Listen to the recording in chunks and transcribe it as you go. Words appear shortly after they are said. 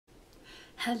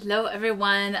Hello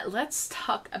everyone. Let's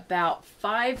talk about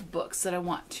 5 books that I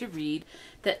want to read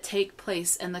that take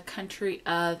place in the country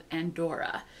of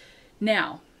Andorra.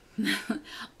 Now,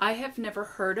 I have never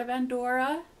heard of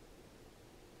Andorra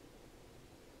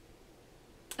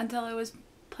until I was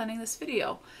planning this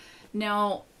video.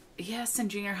 Now, yes, in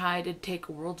junior high I did take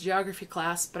a world geography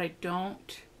class, but I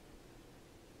don't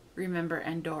remember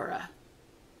Andorra,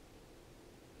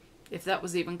 if that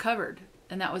was even covered,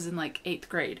 and that was in like 8th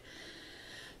grade.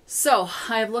 So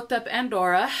I've looked up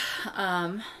Andorra.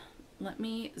 Let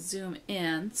me zoom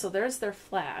in. So there's their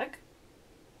flag.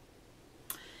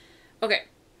 Okay,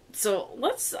 so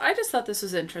I just thought this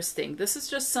was interesting. This is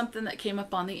just something that came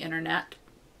up on the internet.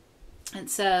 It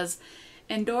says,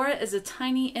 Andorra is a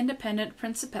tiny independent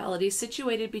principality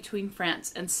situated between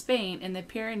France and Spain in the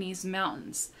Pyrenees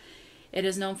Mountains. It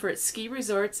is known for its ski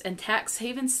resorts and tax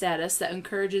haven status that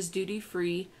encourages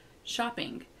duty-free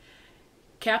shopping.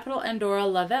 Capital Andorra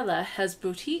la Vella has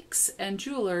boutiques and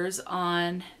jewelers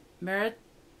on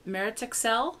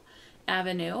Meritxell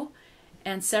Avenue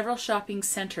and several shopping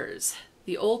centers.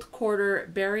 The Old Quarter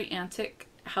Barry Antique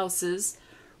houses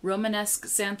Romanesque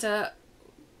Santa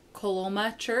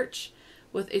Coloma Church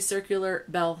with a circular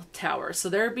bell tower. So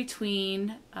they're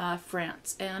between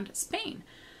France and Spain.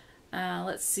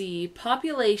 Let's see,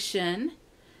 population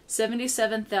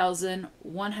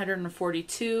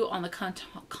 77,142 on the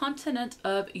continent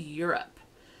of Europe.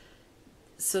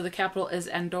 So the capital is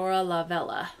Andorra la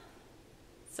Vella.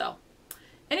 So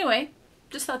anyway,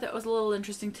 just thought that was a little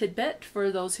interesting tidbit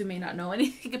for those who may not know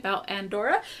anything about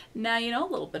Andorra. Now you know a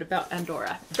little bit about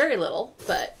Andorra. Very little,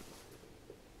 but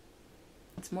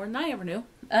it's more than I ever knew.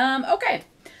 Okay.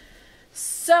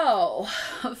 So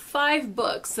 5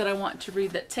 books that I want to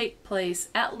read that take place,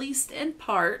 at least in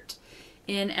part,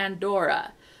 in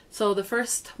Andorra. So the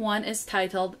first one is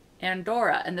titled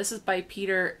Andorra, and this is by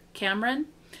Peter Cameron.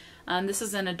 This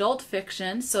is an adult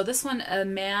fiction. So this one, a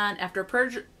man, after a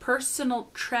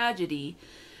personal tragedy,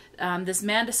 this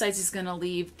man decides he's going to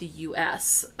leave the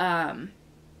U.S.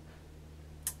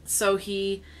 So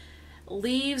he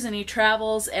leaves and he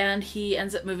travels and he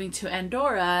ends up moving to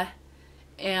Andorra.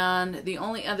 And the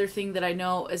only other thing that I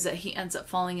know is that he ends up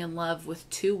falling in love with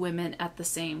 2 women at the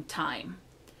same time.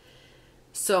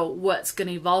 So what's going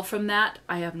to evolve from that?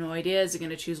 I have no idea. Is he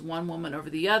going to choose one woman over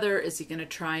the other? Is he going to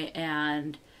try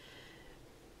and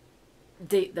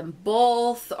date them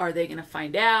both? Are they going to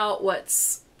find out?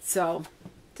 So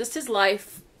just his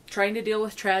life, trying to deal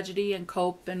with tragedy and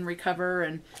cope and recover.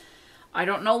 And I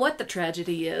don't know what the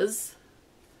tragedy is,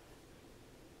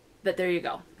 but there you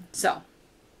go. So,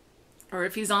 or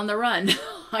if he's on the run,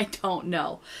 I don't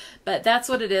know. But that's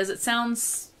what it is. It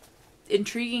sounds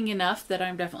intriguing enough that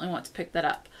I definitely want to pick that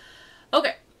up.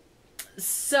 Okay,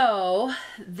 so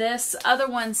this other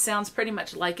one sounds pretty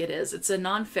much like it is. It's a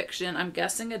nonfiction. I'm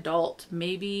guessing adult.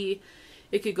 Maybe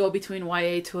it could go between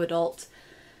YA to adult.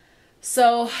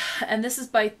 So, and this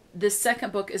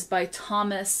second book is by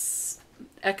Thomas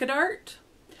Eccardt.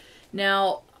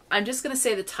 Now, I'm just going to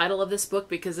say the title of this book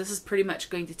because this is pretty much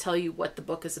going to tell you what the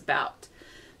book is about.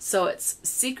 So it's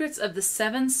Secrets of the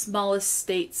 7 Smallest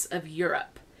States of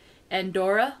Europe.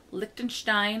 Andorra,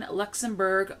 Liechtenstein,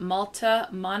 Luxembourg, Malta,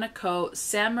 Monaco,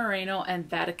 San Marino, and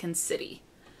Vatican City.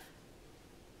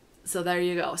 So there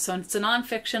you go. So it's a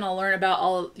nonfiction. I'll learn about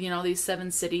all, these 7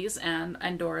 cities and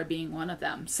Andorra being one of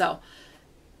them. So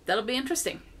that'll be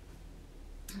interesting.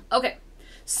 Okay.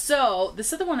 So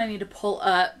this other one I need to pull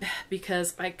up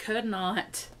because I could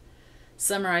not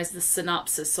summarize the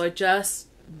synopsis. So I just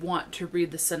want to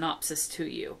read the synopsis to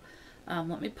you.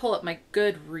 Let me pull up my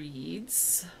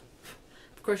Goodreads.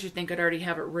 Of course, you think I'd already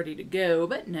have it ready to go,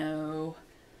 but no.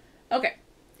 Okay.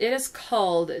 It is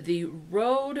called The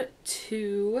Road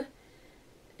to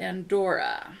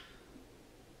Andorra.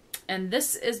 And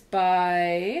this is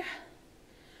by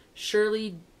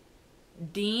Shirley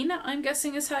Deane, I'm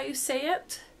guessing is how you say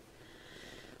it.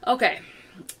 Okay.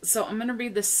 So I'm going to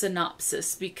read the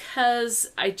synopsis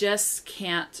because I just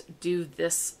can't do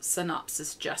this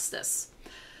synopsis justice.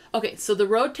 Okay, so The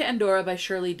Road to Andorra by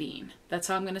Shirley Deane. That's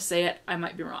how I'm going to say it. I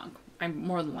might be wrong. I'm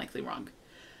more than likely wrong.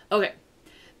 Okay.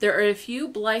 There are a few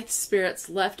blithe spirits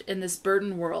left in this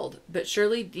burdened world, but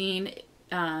Shirley Deane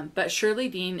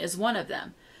is one of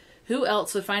them. Who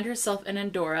else would find herself in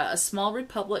Andorra, a small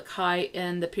republic high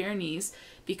in the Pyrenees,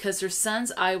 because her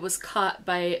son's eye was caught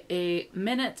by a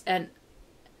minute and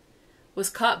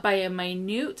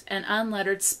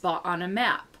unlettered spot on a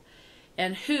map,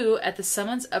 and who, at the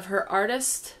summons of her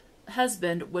artist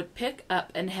husband, would pick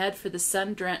up and head for the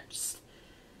sun-drenched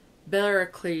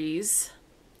Belaricles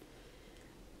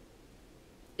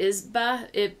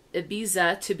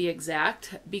Ibiza to be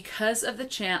exact, because of the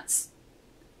chance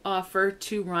offer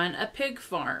to run a pig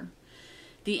farm.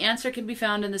 The answer can be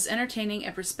found in this entertaining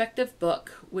and perspective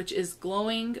book, which is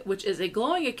a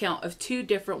glowing account of two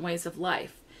different ways of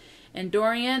life.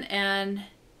 Andorran and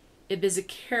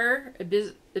Ibizarkern?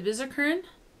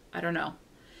 I don't know.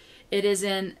 It is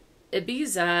in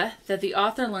Ibiza that the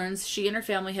author learns she and her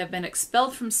family have been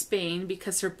expelled from Spain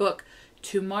because her book,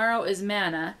 Tomorrow is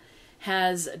Manna,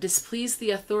 has displeased the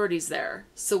authorities there.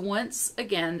 So once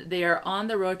again, they are on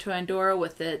the road to Andorra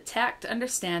with the tact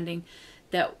understanding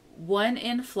that one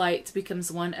in flight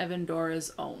becomes one of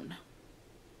Andorra's own.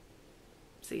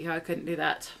 See how I couldn't do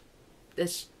that?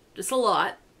 It's just a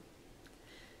lot,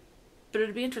 but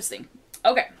it'd be interesting.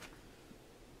 Okay.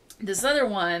 This other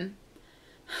one,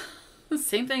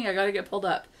 same thing, I gotta get pulled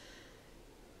up.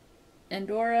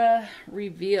 Andorra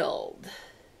Revealed.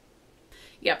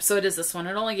 Yep, so it is this one.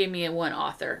 It only gave me one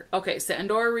author. Okay, so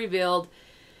Andorra Revealed.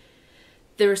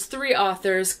 There's 3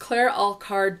 authors, Clare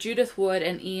Allcard, Judith Wood,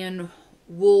 and Ian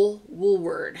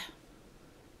Woolward.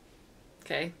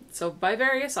 Okay, so by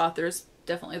various authors,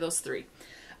 definitely those 3.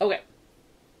 Okay.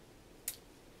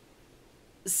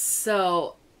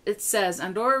 So it says,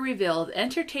 Andorra Revealed,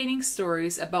 entertaining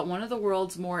stories about one of the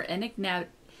world's more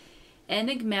enigmatic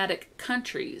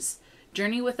countries.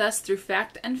 Journey with us through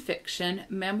fact and fiction,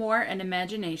 memoir and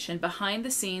imagination, behind the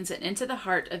scenes and into the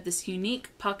heart of this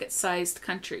unique pocket-sized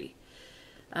country.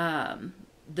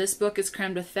 This book is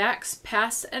crammed with facts,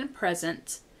 past and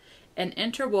present, and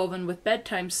interwoven with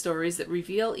bedtime stories that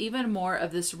reveal even more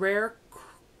of this rare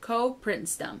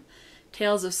co-princedom.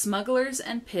 Tales of smugglers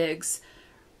and pigs,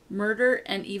 murder,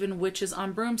 and even witches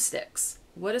on broomsticks.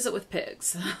 What is it with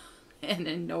pigs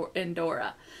in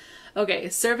Andorra? Okay,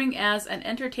 serving as an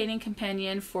entertaining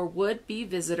companion for would-be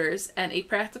visitors and a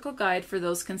practical guide for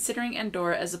those considering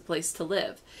Andorra as a place to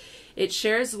live. It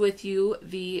shares with you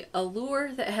the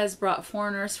allure that has brought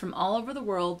foreigners from all over the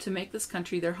world to make this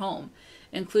country their home,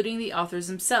 including the authors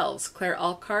themselves. Clare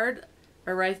Allcard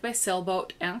arrived by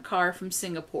sailboat and car from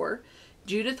Singapore.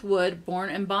 Judith Wood, born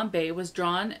in Bombay, was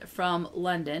drawn from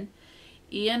London.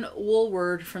 Ian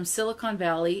Woolward from Silicon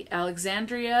Valley.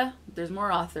 Alexandria, there's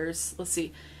more authors, let's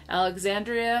see.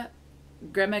 Alexandria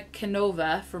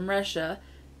Gremikanova from Russia.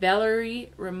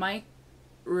 Valerie Romanicaro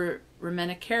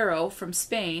from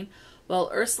Spain,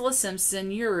 while Ursula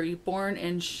Simpson Yuri, born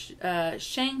in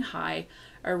Shanghai,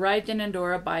 arrived in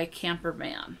Andorra by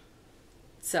campervan.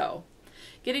 So,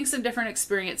 getting some different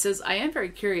experiences. I am very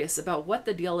curious about what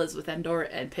the deal is with Andorra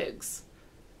and pigs,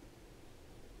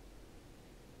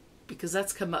 because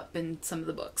that's come up in some of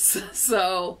the books.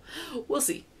 So, we'll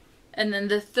see. And then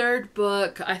the third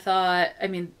book, I thought, the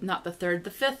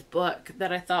 5th book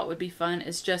that I thought would be fun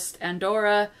is just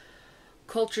Andorra,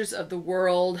 Cultures of the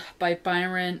World by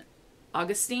Byron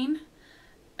Augustin.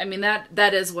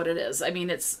 That is what it is.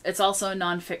 It's also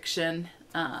nonfiction.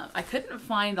 I couldn't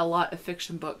find a lot of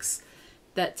fiction books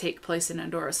that take place in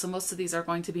Andorra, so most of these are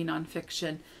going to be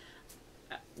nonfiction.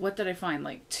 What did I find?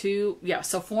 Like 2, yeah,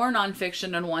 so 4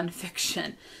 nonfiction and 1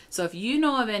 fiction. So if you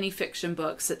know of any fiction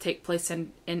books that take place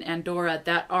in Andorra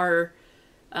that are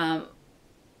in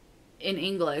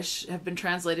English, have been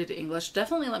translated to English,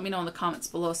 definitely let me know in the comments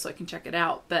below so I can check it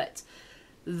out. But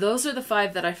those are the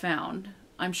 5 that I found.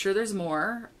 I'm sure there's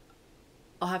more.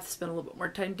 I'll have to spend a little bit more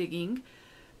time digging,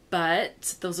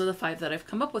 but those are the 5 that I've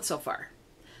come up with so far.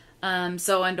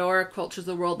 So Andorra, Cultures of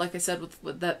the World, like I said,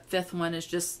 with that 5th one is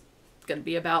just going to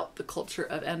be about the culture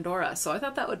of Andorra. So I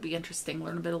thought that would be interesting,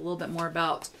 learn a little bit more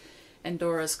about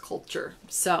Andorra's culture.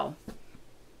 So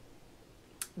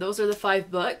those are the 5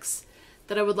 books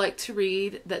that I would like to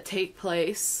read that take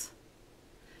place,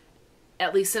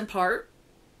 at least in part,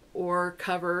 or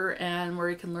cover, and where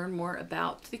you can learn more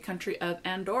about the country of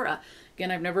Andorra.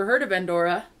 Again, I've never heard of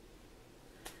Andorra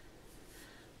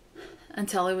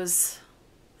until I was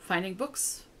finding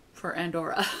books for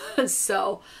Andorra.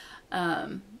 So,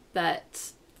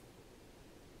 that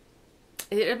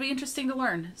it'll be interesting to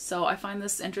learn. So I find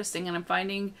this interesting, and I'm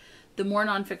finding the more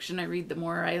nonfiction I read, the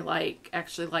more I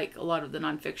actually like a lot of the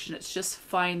nonfiction. It's just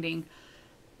finding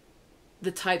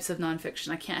the types of nonfiction.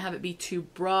 I can't have it be too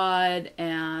broad,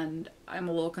 and I'm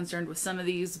a little concerned with some of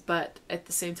these, but at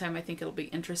the same time I think it'll be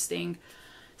interesting.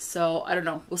 So I don't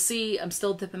know. We'll see. I'm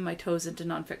still dipping my toes into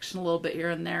nonfiction a little bit here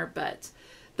and there, but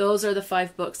those are the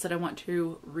 5 books that I want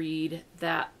to read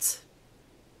that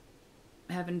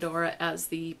have Andorra as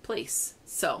the place.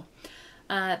 So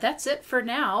that's it for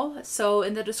now. So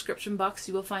in the description box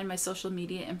you will find my social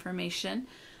media information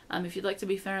if you'd like to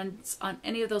be friends on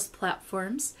any of those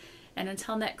platforms. And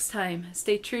until next time,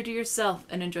 stay true to yourself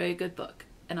and enjoy a good book.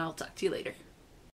 And I'll talk to you later.